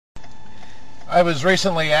I was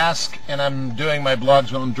recently asked, and I'm doing my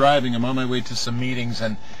blogs while I'm driving. I'm on my way to some meetings,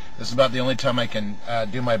 and this is about the only time I can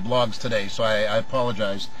do my blogs today, so I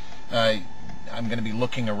apologize. I'm going to be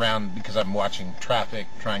looking around because I'm watching traffic,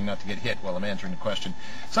 trying not to get hit while I'm answering the question.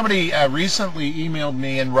 Somebody recently emailed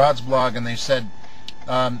me in Rod's blog, and they said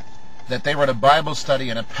that they were at a Bible study,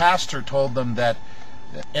 and a pastor told them that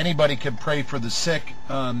anybody could pray for the sick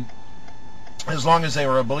as long as they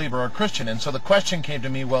were a believer or a Christian. And so the question came to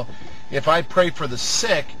me, well, if I pray for the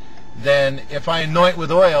sick, then if I anoint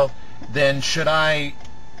with oil, then should I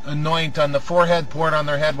anoint on the forehead, pour it on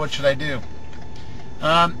their head? What should I do?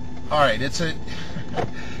 All right, you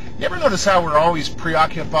ever notice how we're always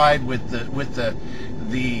preoccupied with the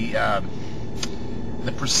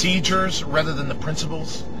procedures rather than the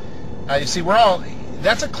principles? You see,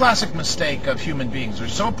 that's a classic mistake of human beings. They're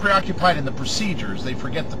so preoccupied in the procedures, they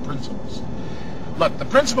forget the principles. Look, the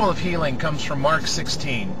principle of healing comes from Mark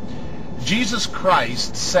 16. Jesus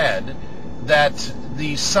Christ said that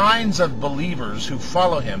the signs of believers who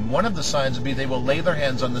follow him, one of the signs would be they will lay their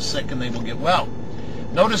hands on the sick and they will get well.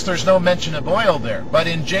 Notice there's no mention of oil there. But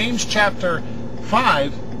in James chapter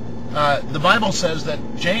 5, the Bible says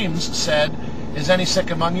that James said, "Is any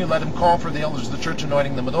sick among you? Let him call for the elders of the church,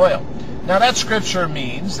 anointing them with oil." Now that scripture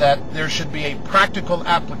means that there should be a practical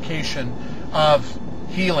application of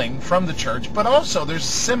healing from the church, but also there's a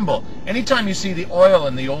symbol. Anytime you see the oil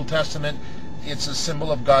in the Old Testament, it's a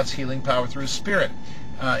symbol of God's healing power through His Spirit.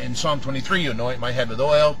 In Psalm 23, you anoint my head with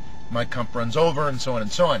oil, my cup runs over, and so on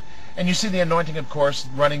and so on. And you see the anointing, of course,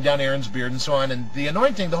 running down Aaron's beard and so on. And the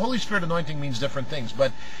anointing, the Holy Spirit anointing, means different things.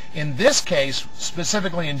 But in this case,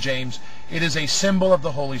 specifically in James, it is a symbol of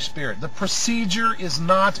the Holy Spirit. The procedure is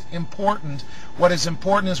not important. What is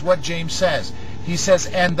important is what James says. He says,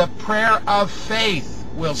 and the prayer of faith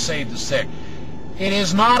will save the sick. It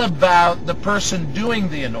is not about the person doing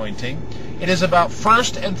the anointing. It is about,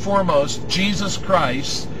 first and foremost, Jesus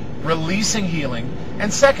Christ releasing healing,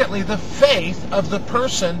 and secondly, the faith of the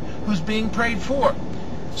person who's being prayed for.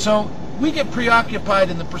 So we get preoccupied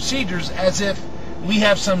in the procedures as if we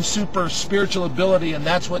have some super spiritual ability and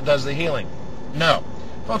that's what does the healing. No.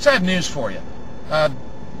 Folks, I have news for you.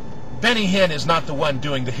 Benny Hinn is not the one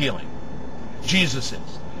doing the healing. Jesus is.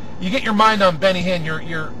 You get your mind on Benny Hinn,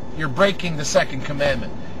 you're breaking the second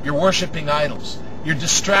commandment. You're worshiping idols. You're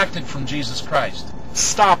distracted from Jesus Christ.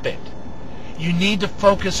 Stop it. You need to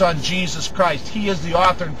focus on Jesus Christ. He is the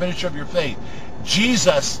author and finisher of your faith.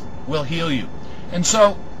 Jesus will heal you. And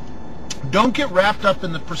so, don't get wrapped up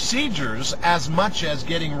in the procedures as much as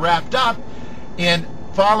getting wrapped up in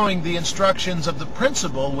following the instructions of the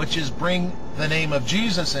principle, which is bring the name of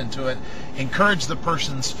Jesus into it, encourage the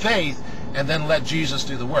person's faith, and then let Jesus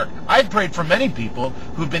do the work. I've prayed for many people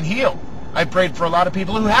who've been healed. I've prayed for a lot of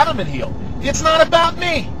people who haven't been healed. It's not about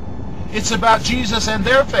me. It's about Jesus and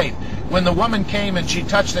their faith. When the woman came and she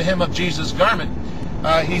touched the hem of Jesus' garment,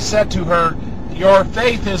 he said to her, "Your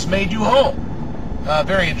faith has made you whole."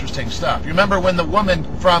 Very interesting stuff. You remember when the woman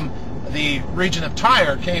from the region of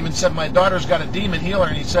Tyre came and said, "My daughter's got a demon, heal her,"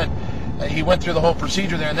 and he said, he went through the whole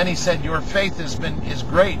procedure there, and then he said, "Your faith is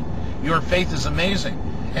great. Your faith is amazing."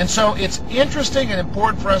 And so it's interesting and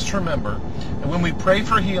important for us to remember that when we pray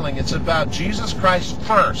for healing, it's about Jesus Christ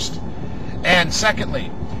first, and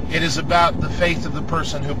secondly, it is about the faith of the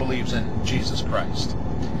person who believes in Jesus Christ.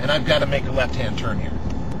 And I've got to make a left-hand turn here.